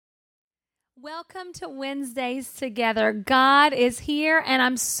Welcome to Wednesdays Together. God is here, and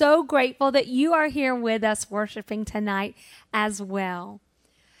I'm so grateful that you are here with us worshiping tonight as well.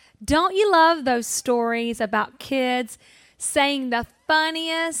 Don't you love those stories about kids saying the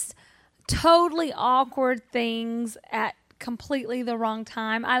funniest, totally awkward things at completely the wrong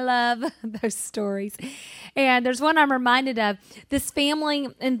time? I love those stories. And there's one I'm reminded of. This family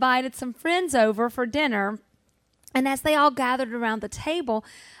invited some friends over for dinner. And as they all gathered around the table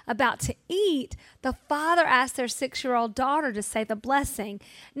about to eat, the father asked their 6-year-old daughter to say the blessing.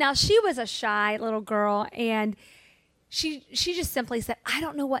 Now, she was a shy little girl, and she just simply said, "I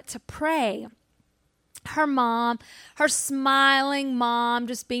don't know what to pray." Her mom, her smiling mom,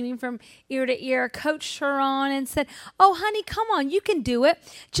 just beaming from ear to ear, coached her on and said, "Oh, honey, come on, you can do it.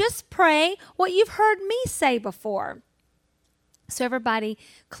 Just pray what you've heard me say before." So everybody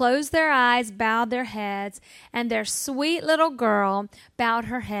closed their eyes, bowed their heads, and their sweet little girl bowed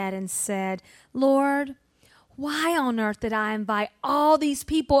her head and said, "Lord, why on earth did I invite all these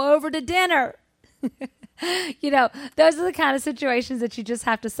people over to dinner?" You know, those are the kind of situations that you just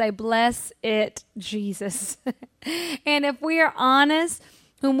have to say, "Bless it, Jesus." And if we are honest,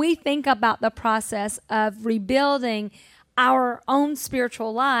 when we think about the process of rebuilding our own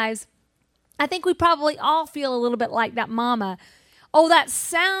spiritual lives, I think we probably all feel a little bit like that mama. "Oh, that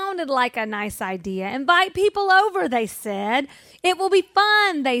sounded like a nice idea. Invite people over," they said. "It will be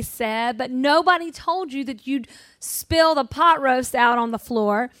fun," they said, "but nobody told you that you'd spill the pot roast out on the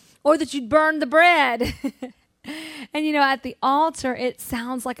floor or that you'd burn the bread." And you know, at the altar, it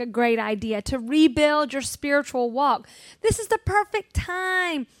sounds like a great idea to rebuild your spiritual walk. This is the perfect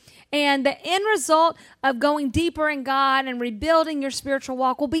time. And the end result of going deeper in God and rebuilding your spiritual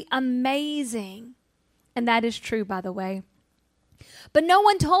walk will be amazing. And that is true, by the way. But no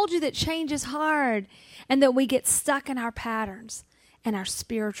one told you that change is hard and that we get stuck in our patterns and our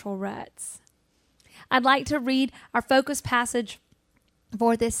spiritual ruts. I'd like to read our focus passage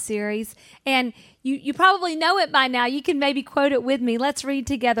for this series. And you probably know it by now. You can maybe quote it with me. Let's read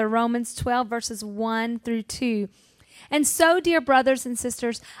together Romans 12, verses 1 through 2. "And so, dear brothers and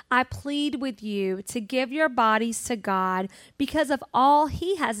sisters, I plead with you to give your bodies to God because of all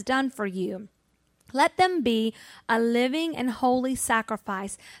He has done for you. Let them be a living and holy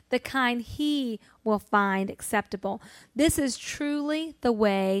sacrifice, the kind He will find acceptable. This is truly the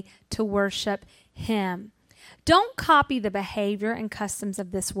way to worship Him. Don't copy the behavior and customs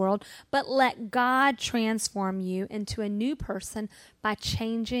of this world, but let God transform you into a new person by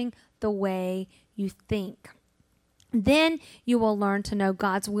changing the way you think. Then you will learn to know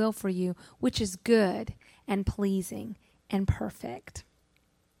God's will for you, which is good and pleasing and perfect."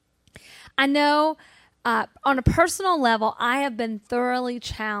 I know on a personal level, I have been thoroughly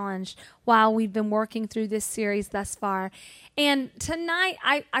challenged while we've been working through this series thus far. And tonight,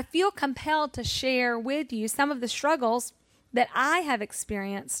 I feel compelled to share with you some of the struggles that I have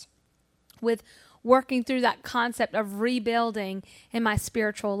experienced with working through that concept of rebuilding in my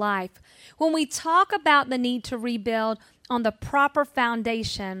spiritual life. When we talk about the need to rebuild on the proper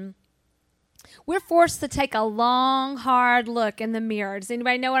foundation, we're forced to take a long, hard look in the mirror. Does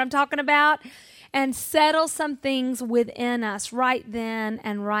anybody know what I'm talking about? And settle some things within us right then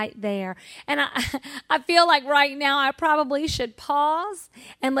and right there. And I feel like right now I probably should pause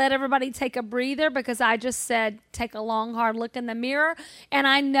and let everybody take a breather, because I just said take a long, hard look in the mirror. And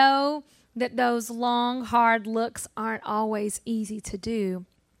I know that those long, hard looks aren't always easy to do.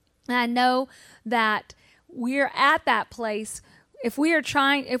 And I know that we're at that place. If we're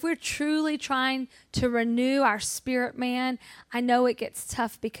truly trying to renew our spirit man, I know it gets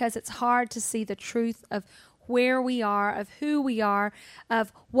tough, because it's hard to see the truth of where we are, of who we are,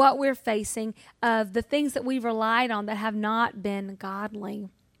 of what we're facing, of the things that we've relied on that have not been godly.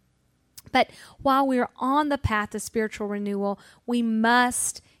 But while we're on the path to spiritual renewal, we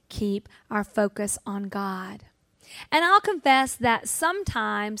must keep our focus on God. And I'll confess that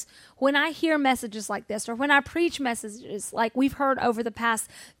sometimes when I hear messages like this, or when I preach messages like we've heard over the past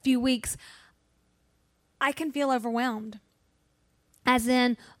few weeks, I can feel overwhelmed. As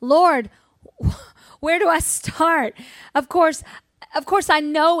in, "Lord, where do I start?" Of course, I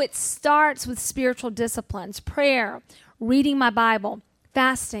know it starts with spiritual disciplines, prayer, reading my Bible,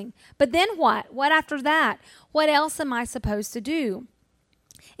 fasting. But then what? What after that? What else am I supposed to do?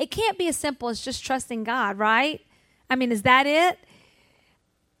 It can't be as simple as just trusting God, right? I mean, is that it?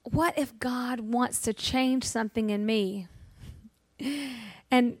 What if God wants to change something in me?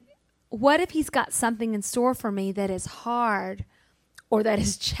 And what if He's got something in store for me that is hard or that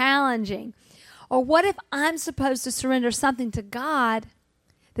is challenging? Or what if I'm supposed to surrender something to God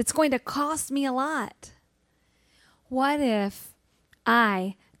that's going to cost me a lot? What if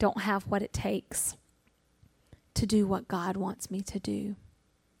I don't have what it takes to do what God wants me to do.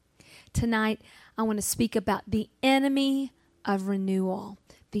 Tonight, I want to speak about the enemy of renewal.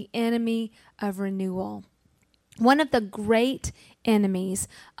 The enemy of renewal. One of the great enemies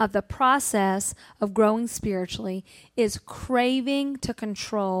of the process of growing spiritually is craving to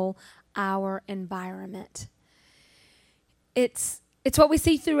control our environment. It's what we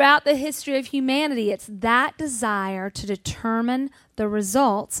see throughout the history of humanity. It's that desire to determine the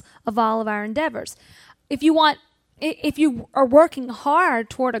results of all of our endeavors. If you are working hard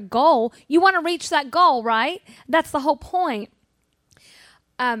toward a goal, you want to reach that goal, right? That's the whole point.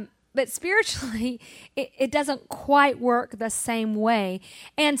 But spiritually, it doesn't quite work the same way.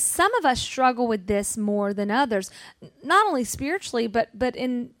 And some of us struggle with this more than others, not only spiritually, but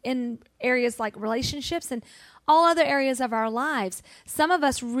in areas like relationships and all other areas of our lives. Some of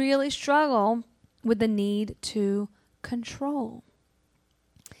us really struggle with the need to control.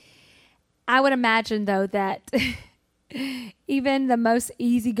 I would imagine, though, that even the most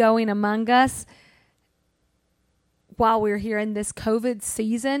easygoing among us, while we're here in this COVID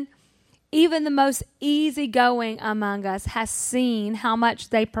season, even the most easygoing among us has seen how much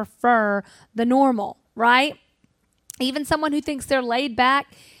they prefer the normal, right? Even someone who thinks they're laid back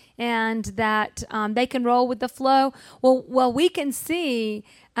and that they can roll with the flow. Well, we can see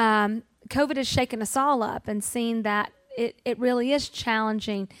COVID has shaken us all up and seen that it really is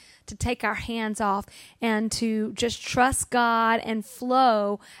challenging to take our hands off and to just trust God and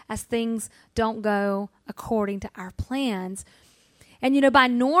flow as things don't go according to our plans. And by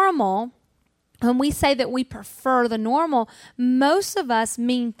normal, when we say that we prefer the normal, most of us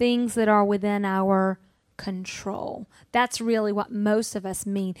mean things that are within our control. That's really what most of us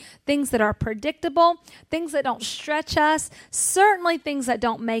mean. Things that are predictable, things that don't stretch us, certainly things that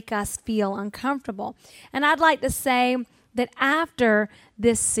don't make us feel uncomfortable. And I'd like to say that after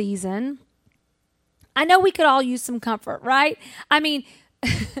this season, I know we could all use some comfort, right? I mean,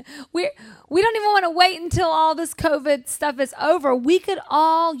 we don't even want to wait until all this COVID stuff is over. We could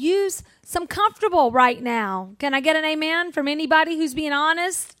all use some comfortable right now. Can I get an amen from anybody who's being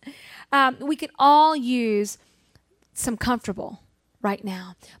honest? We could all use some comfortable right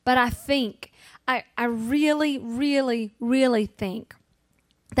now. But I think, I really, really, really think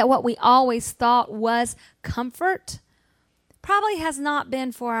that what we always thought was comfort probably has not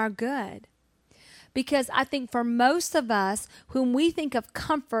been for our good. Because I think for most of us, when we think of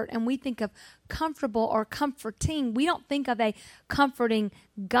comfort and we think of comfortable or comforting, we don't think of a comforting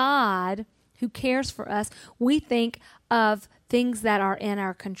God who cares for us. We think of things that are in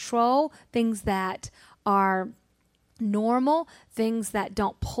our control, things that are normal, things that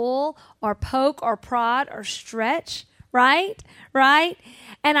don't pull or poke or prod or stretch, right? Right?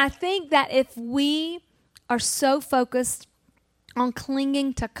 And I think that if we are so focused on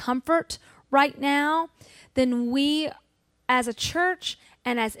clinging to comfort right now, then we as a church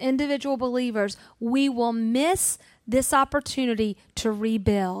and as individual believers, we will miss this opportunity to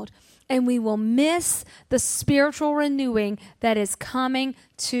rebuild. And we will miss the spiritual renewing that is coming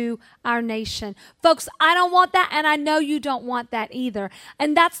to our nation. Folks, I don't want that, and I know you don't want that either.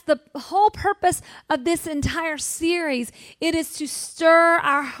 And that's the whole purpose of this entire series. It is to stir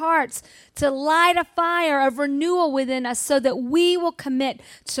our hearts, to light a fire of renewal within us so that we will commit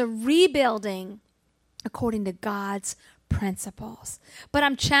to rebuilding according to God's principles. But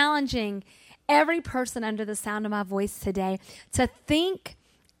I'm challenging every person under the sound of my voice today to think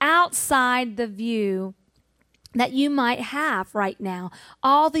outside the view that you might have right now.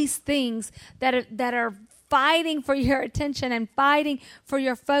 All these things that are fighting for your attention and fighting for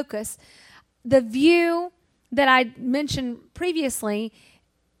your focus. The view that I mentioned previously,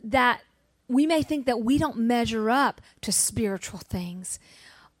 that we may think that we don't measure up to spiritual things,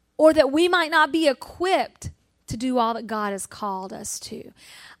 or that we might not be equipped to do all that God has called us to.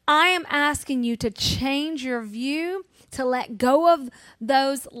 I am asking you to change your view, to let go of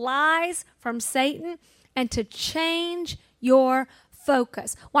those lies from Satan, and to change your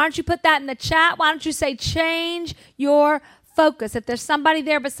focus. Why don't you put that in the chat? Why don't you say, change your focus? If there's somebody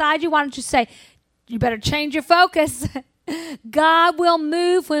there beside you, why don't you say, you better change your focus. God will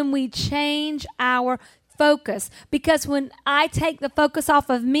move when we change our focus. Because when I take the focus off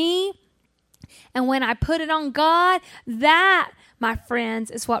of me, and when I put it on God, that, my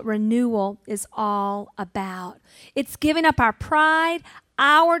friends, is what renewal is all about. It's giving up our pride,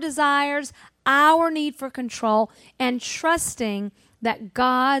 our desires, our need for control, and trusting that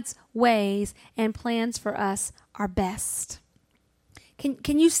God's ways and plans for us are best.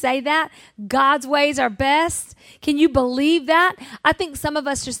 Can you say that? God's ways are best? Can you believe that? I think some of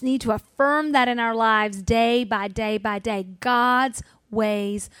us just need to affirm that in our lives day by day by day. God's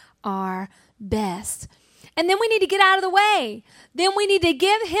ways are best. And then we need to get out of the way. Then we need to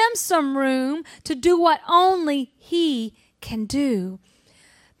give him some room to do what only he can do.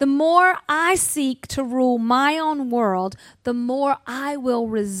 The more I seek to rule my own world, the more I will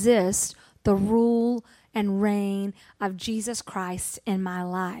resist the rule and reign of Jesus Christ in my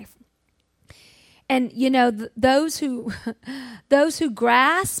life. And you know, those who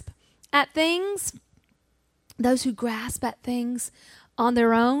grasp at things, on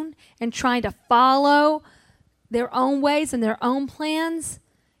their own and trying to follow their own ways and their own plans,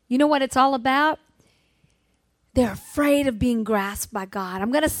 you know what it's all about? They're afraid of being grasped by God.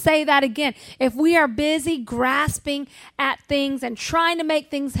 I'm going to say that again. If we are busy grasping at things and trying to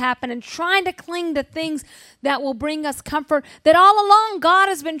make things happen and trying to cling to things that will bring us comfort, that all along God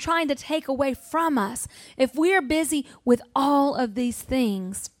has been trying to take away from us. If we are busy with all of these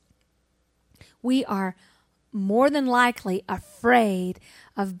things, we are more than likely afraid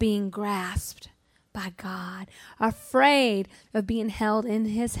of being grasped by God, afraid of being held in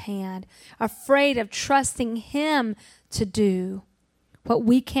his hand, afraid of trusting him to do what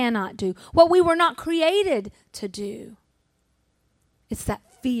we cannot do, what we were not created to do. It's that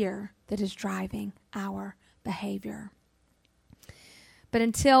fear that is driving our behavior. But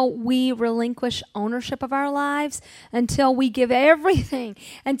until we relinquish ownership of our lives, until we give everything,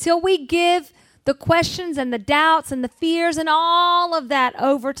 until we give the questions and the doubts and the fears and all of that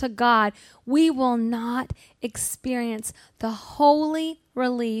over to God, we will not experience the holy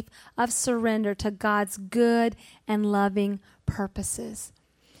relief of surrender to God's good and loving purposes.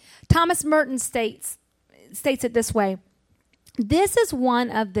 Thomas Merton states it this way: this is one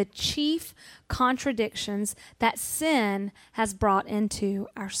of the chief contradictions that sin has brought into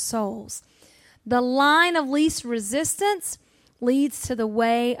our souls. The line of least resistance leads to the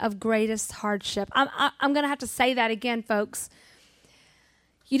way of greatest hardship. I'm going to have to say that again, folks.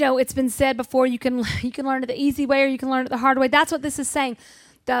 You know, it's been said before, you can learn it the easy way or you can learn it the hard way. That's what this is saying.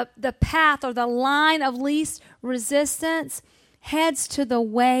 The path or the line of least resistance heads to the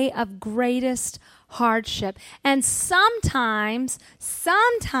way of greatest hardship. And sometimes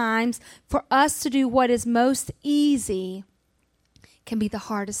for us to do what is most easy can be the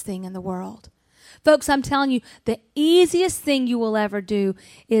hardest thing in the world. Folks, I'm telling you, the easiest thing you will ever do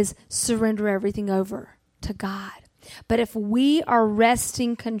is surrender everything over to God. But if we are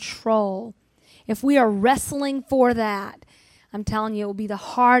wresting control, if we are wrestling for that, I'm telling you, it will be the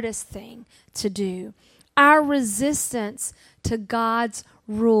hardest thing to do. Our resistance to God's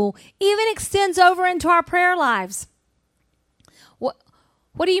rule even extends over into our prayer lives.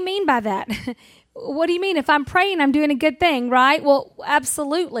 What do you mean by that? What do you mean? If I'm praying, I'm doing a good thing, right? Well,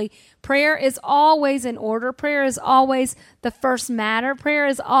 absolutely. Prayer is always in order. Prayer is always the first matter. Prayer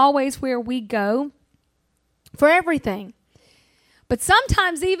is always where we go for everything. But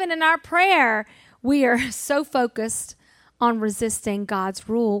sometimes even in our prayer, we are so focused on resisting God's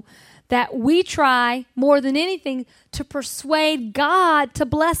rule that we try more than anything to persuade God to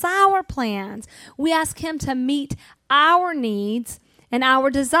bless our plans. We ask him to meet our needs and our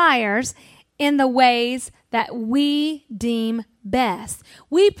desires in the ways that we deem best.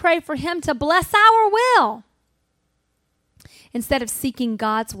 We pray for him to bless our will instead of seeking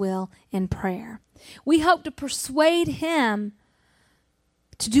God's will in prayer. We hope to persuade him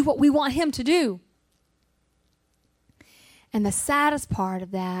to do what we want him to do. And the saddest part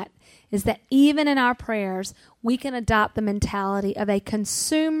of that is that even in our prayers, we can adopt the mentality of a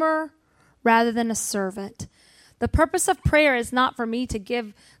consumer rather than a servant. The purpose of prayer is not for me to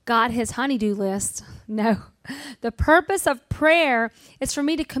give God his honey-do list. No. The purpose of prayer is for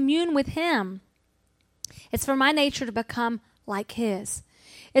me to commune with him. It's for my nature to become like his.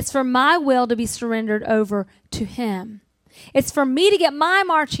 It's for my will to be surrendered over to him. It's for me to get my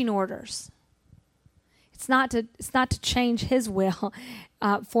marching orders. It's not to change his will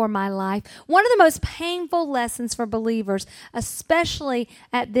for my life. One of the most painful lessons for believers, especially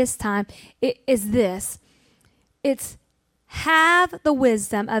at this time, is this. It's have the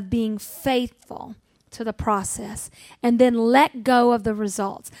wisdom of being faithful to the process and then let go of the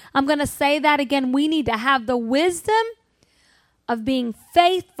results. I'm going to say that again. We need to have the wisdom of being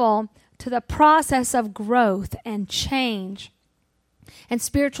faithful to the process of growth and change and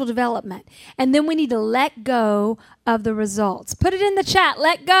spiritual development. And then we need to let go of the results. Put it in the chat.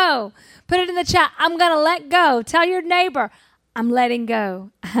 Let go. Put it in the chat. I'm going to let go. Tell your neighbor, I'm letting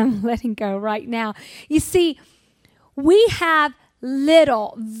go. I'm letting go right now. You see, we have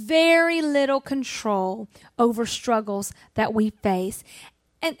very little control over struggles that we face.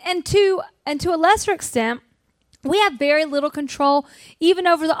 And to a lesser extent, We have very little control even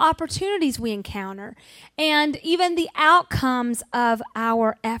over the opportunities we encounter and even the outcomes of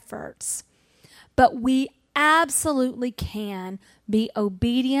our efforts. But we absolutely can be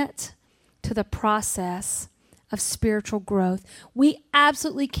obedient to the process of spiritual growth. We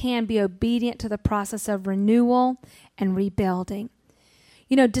absolutely can be obedient to the process of renewal and rebuilding.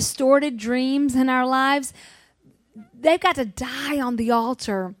 You know, distorted dreams in our lives, they've got to die on the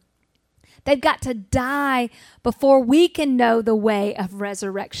altar. They've got to die before we can know the way of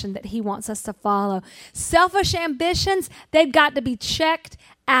resurrection that he wants us to follow. Selfish ambitions, they've got to be checked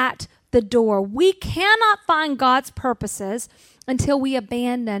at the door. We cannot find God's purposes until we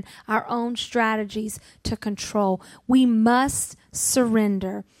abandon our own strategies to control. We must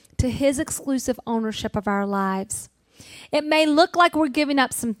surrender to his exclusive ownership of our lives. It may look like we're giving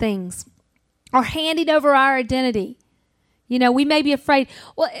up some things or handing over our identity. You know, we may be afraid,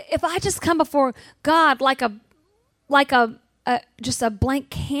 well, if I just come before God like just a blank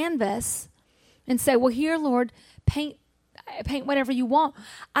canvas and say, well, here, Lord, paint whatever you want.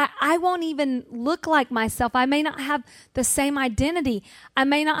 I won't even look like myself. I may not have the same identity. I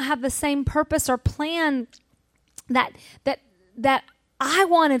may not have the same purpose or plan that I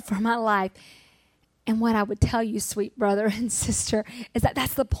wanted for my life. And what I would tell you, sweet brother and sister, is that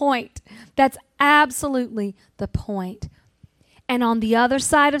that's the point. That's absolutely the point. And on the other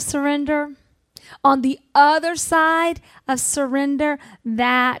side of surrender,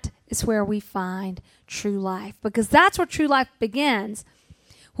 that is where we find true life. Because that's where true life begins.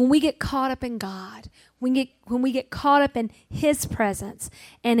 When we get caught up in God, when we get caught up in his presence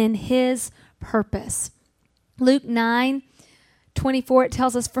and in his purpose. Luke 9:24, it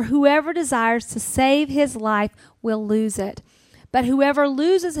tells us, for whoever desires to save his life will lose it. But whoever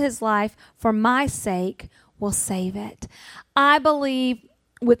loses his life for my sake will save it. I believe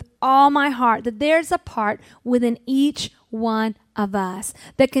with all my heart that there's a part within each one of us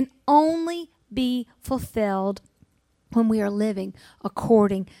that can only be fulfilled when we are living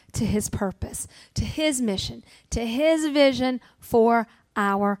according to his purpose, to his mission, to his vision for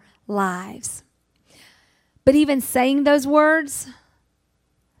our lives. But even saying those words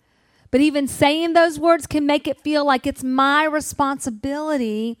can make it feel like it's my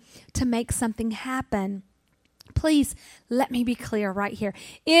responsibility to make something happen. Please let me be clear right here.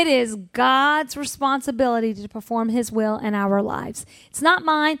 It is God's responsibility to perform his will in our lives. It's not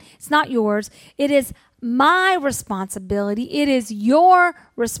mine. It's not yours. It is my responsibility. It is your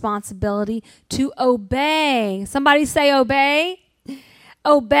responsibility to obey. Somebody say obey.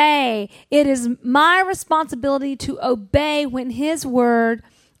 Obey. It is my responsibility to obey when his word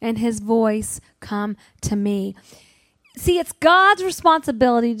and his voice come to me. See, it's God's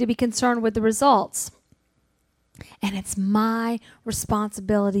responsibility to be concerned with the results. And it's my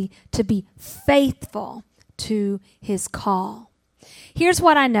responsibility to be faithful to his call. Here's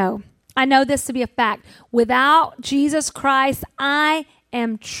what I know. I know this to be a fact. Without Jesus Christ, I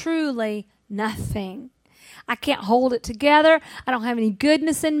am truly nothing. I can't hold it together. I don't have any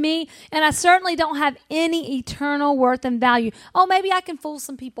goodness in me. And I certainly don't have any eternal worth and value. Oh, maybe I can fool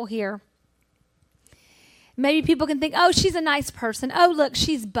some people here. Maybe people can think, oh, she's a nice person. Oh, look,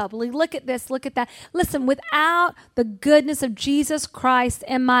 she's bubbly. Look at this, look at that. Listen, without the goodness of Jesus Christ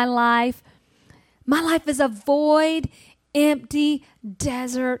in my life is a void, empty,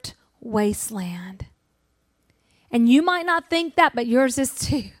 desert wasteland. And you might not think that, but yours is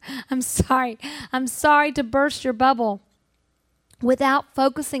too. I'm sorry. I'm sorry to burst your bubble. Without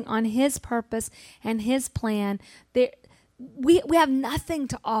focusing on his purpose and his plan, we have nothing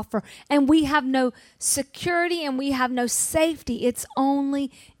to offer, and we have no security, and we have no safety. It's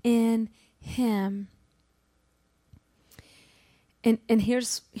only in him. And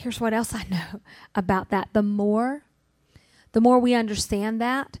here's what else I know about that. The more we understand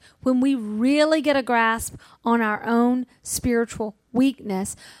that, when we really get a grasp on our own spiritual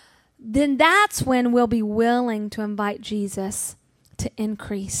weakness, then that's when we'll be willing to invite Jesus to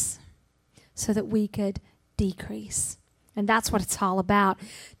increase so that we could decrease. And that's what it's all about.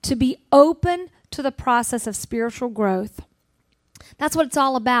 To be open to the process of spiritual growth. That's what it's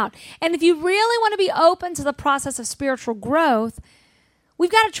all about. And if you really want to be open to the process of spiritual growth, we've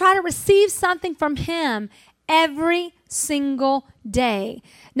got to try to receive something from him every single day.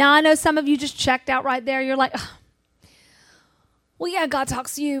 Now, I know some of you just checked out right there. You're like, oh, well, yeah, God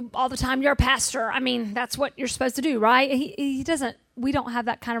talks to you all the time. You're a pastor. I mean, that's what you're supposed to do, right? He doesn't. We don't have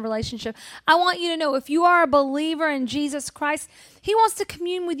that kind of relationship. I want you to know, if you are a believer in Jesus Christ, he wants to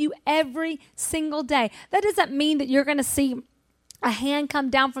commune with you every single day. That doesn't mean that you're going to see a hand come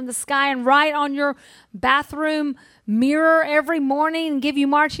down from the sky and write on your bathroom mirror every morning and give you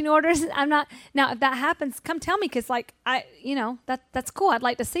marching orders. Now, if that happens, come tell me, because that's cool. I'd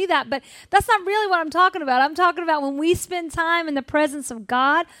like to see that. But that's not really what I'm talking about. I'm talking about when we spend time in the presence of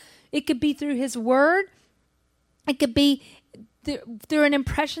God. It could be through his word. It could be through an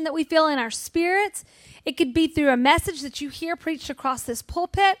impression that we feel in our spirits. It could be through a message that you hear preached across this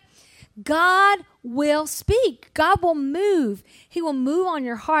pulpit. God will speak. God will move. He will move on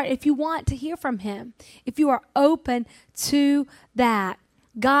your heart if you want to hear from him, if you are open to that.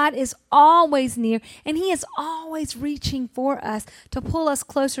 God is always near, and he is always reaching for us to pull us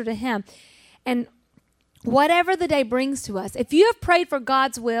closer to him. And whatever the day brings to us, if you have prayed for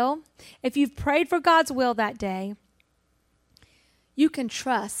God's will, if you've prayed for God's will that day, you can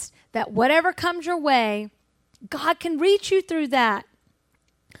trust that whatever comes your way, God can reach you through that.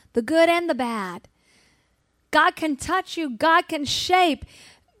 The good and the bad. God can touch you. God can shape.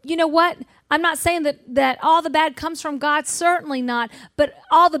 You know what? I'm not saying that all the bad comes from God. Certainly not. But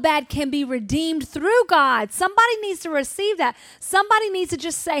all the bad can be redeemed through God. Somebody needs to receive that. Somebody needs to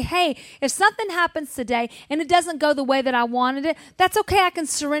just say, hey, if something happens today and it doesn't go the way that I wanted it, that's okay. I can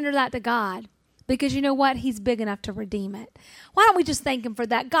surrender that to God. Because you know what? He's big enough to redeem it. Why don't we just thank him for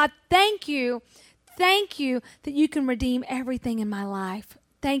that? God, thank you. Thank you that you can redeem everything in my life.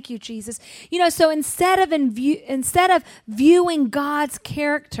 Thank you, Jesus. So instead of viewing God's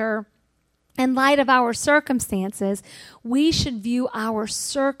character in light of our circumstances, we should view our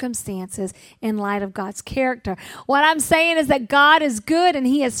circumstances in light of God's character. What I'm saying is that God is good and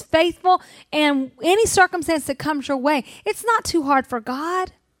he is faithful, and any circumstance that comes your way, it's not too hard for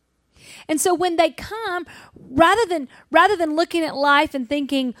God. And so when they come, rather than looking at life and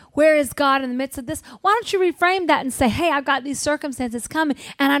thinking, where is God in the midst of this? Why don't you reframe that and say, hey, I've got these circumstances coming,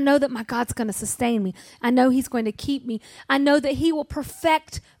 and I know that my God's going to sustain me. I know he's going to keep me. I know that he will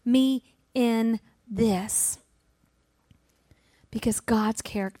perfect me in this. Because God's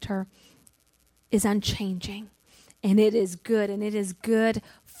character is unchanging, and it is good, and it is good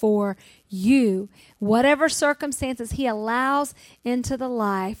for you. Whatever circumstances he allows into the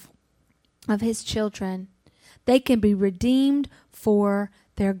life of his children, they can be redeemed for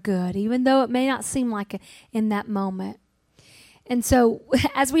their good, even though it may not seem like it in that moment. And so,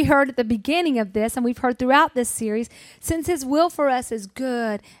 as we heard at the beginning of this, and we've heard throughout this series, since his will for us is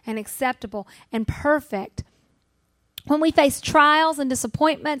good and acceptable and perfect, when we face trials and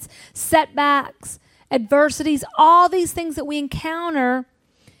disappointments, setbacks, adversities, all these things that we encounter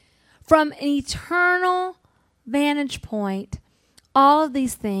from an eternal vantage point, all of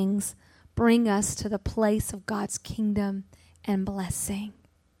these things bring us to the place of God's kingdom and blessing.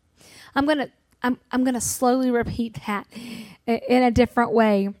 I'm gonna slowly repeat that in a different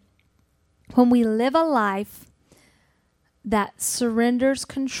way. When we live a life that surrenders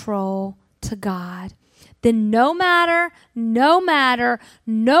control to God, then no matter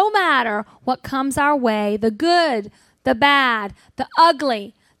what comes our way, the good, the bad, the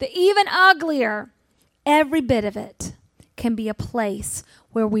ugly, the even uglier, every bit of it can be a place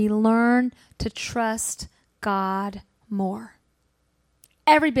where we learn to trust God more.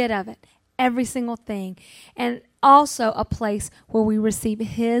 Every bit of it, every single thing. And also a place where we receive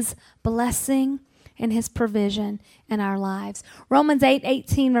his blessing and his provision in our lives. Romans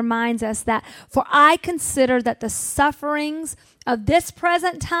 8:18 reminds us that, for I consider that the sufferings of this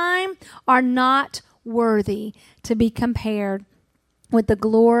present time are not worthy to be compared with the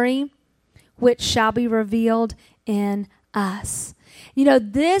glory which shall be revealed in us.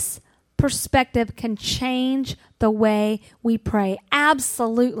 This perspective can change the way we pray.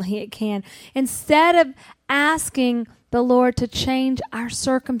 Absolutely it can. Instead of asking the Lord to change our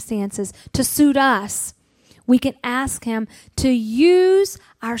circumstances to suit us, we can ask him to use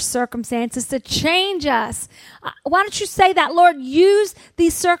our circumstances to change us. Why don't you say that? Lord, use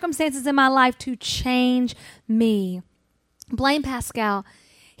these circumstances in my life to change me. Blaine Pascal,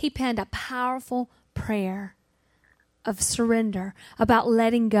 he penned a powerful prayer of surrender, about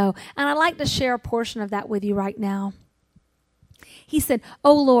letting go. And I'd like to share a portion of that with you right now. He said,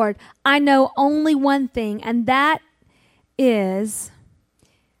 "Oh Lord, I know only one thing, and that is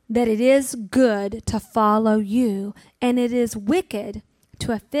that it is good to follow you, and it is wicked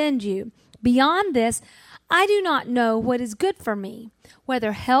to offend you. Beyond this, I do not know what is good for me,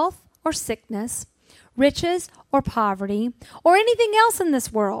 whether health or sickness, riches or poverty, or anything else in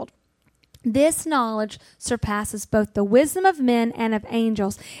this world. This knowledge surpasses both the wisdom of men and of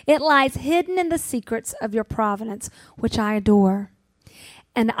angels. It lies hidden in the secrets of your providence, which I adore,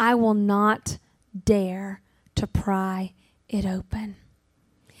 and I will not dare to pry it open."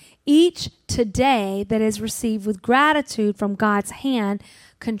 Each today that is received with gratitude from God's hand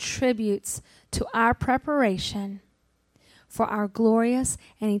contributes to our preparation for our glorious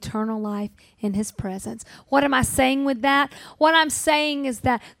and eternal life in his presence. What am I saying with that? What I'm saying is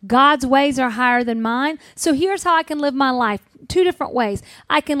that God's ways are higher than mine. So here's how I can live my life. 2 different ways.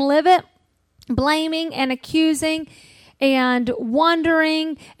 I can live it blaming and accusing and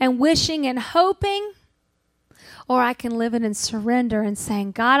wondering and wishing and hoping. Or I can live it in surrender and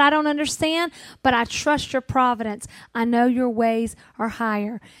saying, God, I don't understand, but I trust your providence. I know your ways are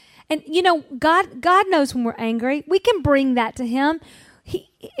higher. And, God knows when we're angry. We can bring that to him.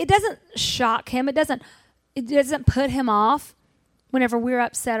 It doesn't shock him. It doesn't put him off whenever we're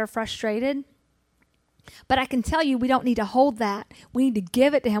upset or frustrated. But I can tell you, we don't need to hold that. We need to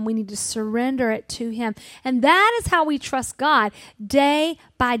give it to him. We need to surrender it to him. And that is how we trust God, day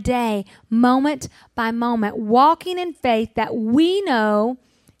by day, moment by moment, walking in faith that we know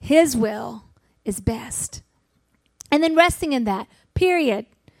his will is best. And then resting in that, period.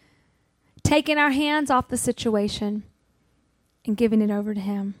 Taking our hands off the situation and giving it over to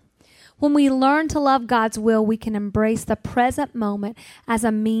him. When we learn to love God's will, we can embrace the present moment as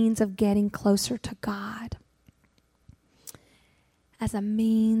a means of getting closer to God. As a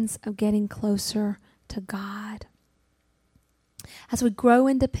means of getting closer to God. As we grow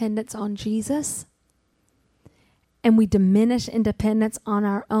in dependence on Jesus and we diminish in dependence on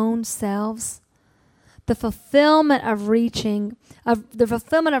our own selves, the fulfillment of receiving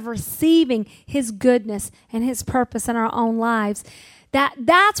his goodness and his purpose in our own lives,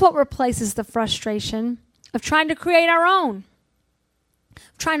 that's what replaces the frustration of trying to create our own,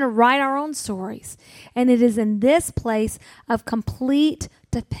 trying to write our own stories. And it is in this place of complete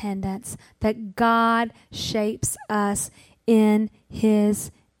dependence that God shapes us in his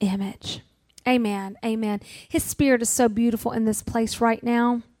image. Amen. Amen. His Spirit is so beautiful in this place right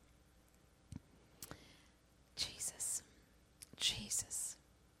now. Jesus.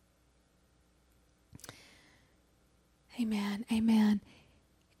 Amen. Amen.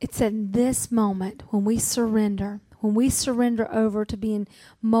 It's in this moment when we surrender over to being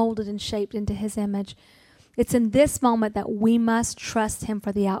molded and shaped into his image. It's in this moment that we must trust him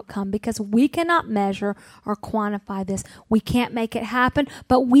for the outcome, because we cannot measure or quantify this. We can't make it happen,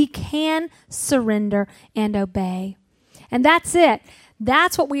 but we can surrender and obey. And that's it.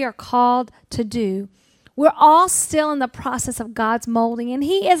 That's what we are called to do. We're all still in the process of God's molding, and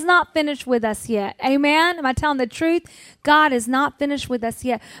he is not finished with us yet. Amen? Am I telling the truth? God is not finished with us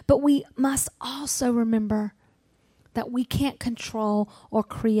yet. But we must also remember that we can't control or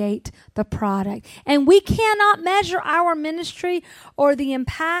create the product. And we cannot measure our ministry or the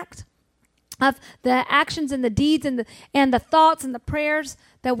impact of the actions and the deeds and the thoughts and the prayers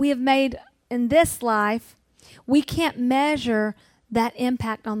that we have made in this life. We can't measure that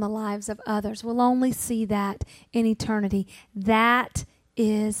impact on the lives of others. We'll only see that in eternity. That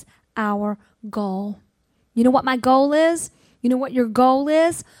is our goal. You know what my goal is? You know what your goal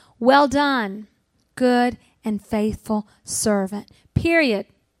is? Well done, good and faithful servant. Period.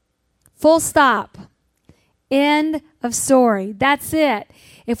 Full stop. End of story. That's it.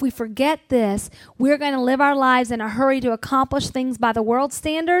 If we forget this, we're going to live our lives in a hurry to accomplish things by the world's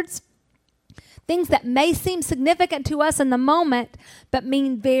standards. Things that may seem significant to us in the moment, but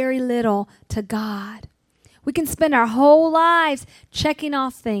mean very little to God. We can spend our whole lives checking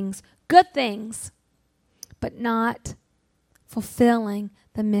off things, good things, but not fulfilling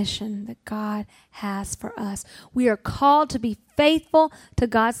the mission that God has for us. We are called to be faithful to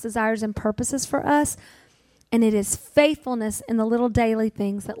God's desires and purposes for us, and it is faithfulness in the little daily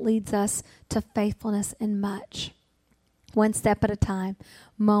things that leads us to faithfulness in much. One step at a time,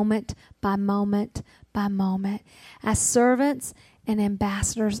 moment by moment by moment. As servants and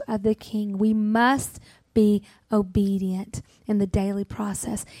ambassadors of the King, we must be obedient in the daily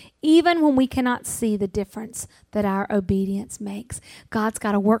process, even when we cannot see the difference that our obedience makes. God's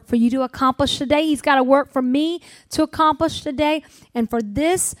got to work for you to accomplish today. He's got to work for me to accomplish today. And for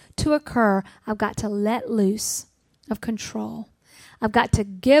this to occur, I've got to let loose of control. I've got to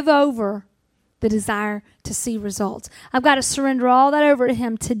give over the desire to see results. I've got to surrender all that over to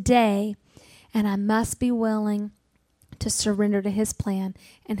him today, and I must be willing to surrender to his plan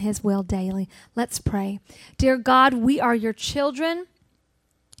and his will daily. Let's pray. Dear God, we are your children.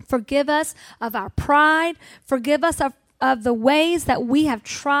 Forgive us of our pride. Forgive us of the ways that we have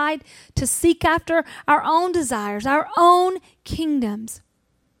tried to seek after our own desires, our own kingdoms.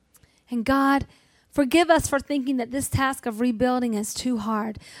 And God, forgive us for thinking that this task of rebuilding is too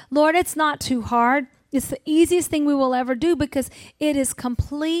hard. Lord, it's not too hard. It's the easiest thing we will ever do because it is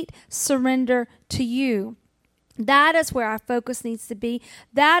complete surrender to you. That is where our focus needs to be.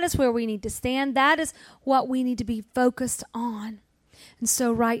 That is where we need to stand. That is what we need to be focused on. And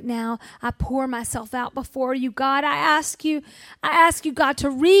so right now, I pour myself out before you, God. I ask you, God, to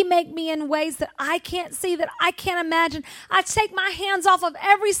remake me in ways that I can't see, that I can't imagine. I take my hands off of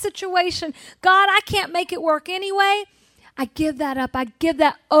every situation. God, I can't make it work anyway. I give that up. I give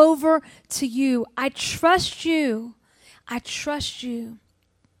that over to you. I trust you. I trust you.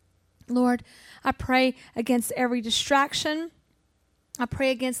 Lord, I pray against every distraction. I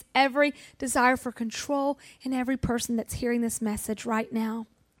pray against every desire for control in every person that's hearing this message right now.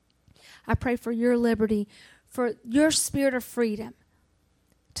 I pray for your liberty, for your spirit of freedom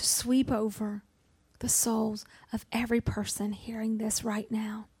to sweep over the souls of every person hearing this right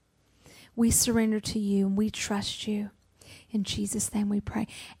now. We surrender to you and we trust you. In Jesus' name we pray.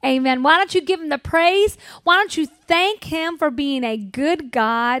 Amen. Why don't you give him the praise? Why don't you thank him for being a good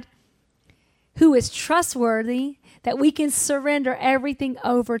God who is trustworthy, that we can surrender everything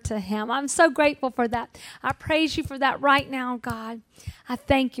over to him. I'm so grateful for that. I praise you for that right now, God. I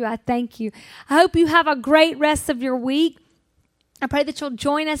thank you. I thank you. I hope you have a great rest of your week. I pray that you'll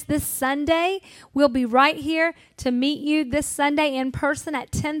join us this Sunday. We'll be right here to meet you this Sunday in person at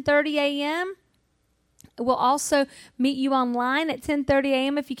 10:30 a.m. We'll also meet you online at 10:30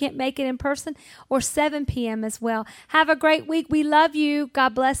 a.m. if you can't make it in person, or 7 p.m. as well. Have a great week. We love you.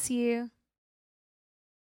 God bless you.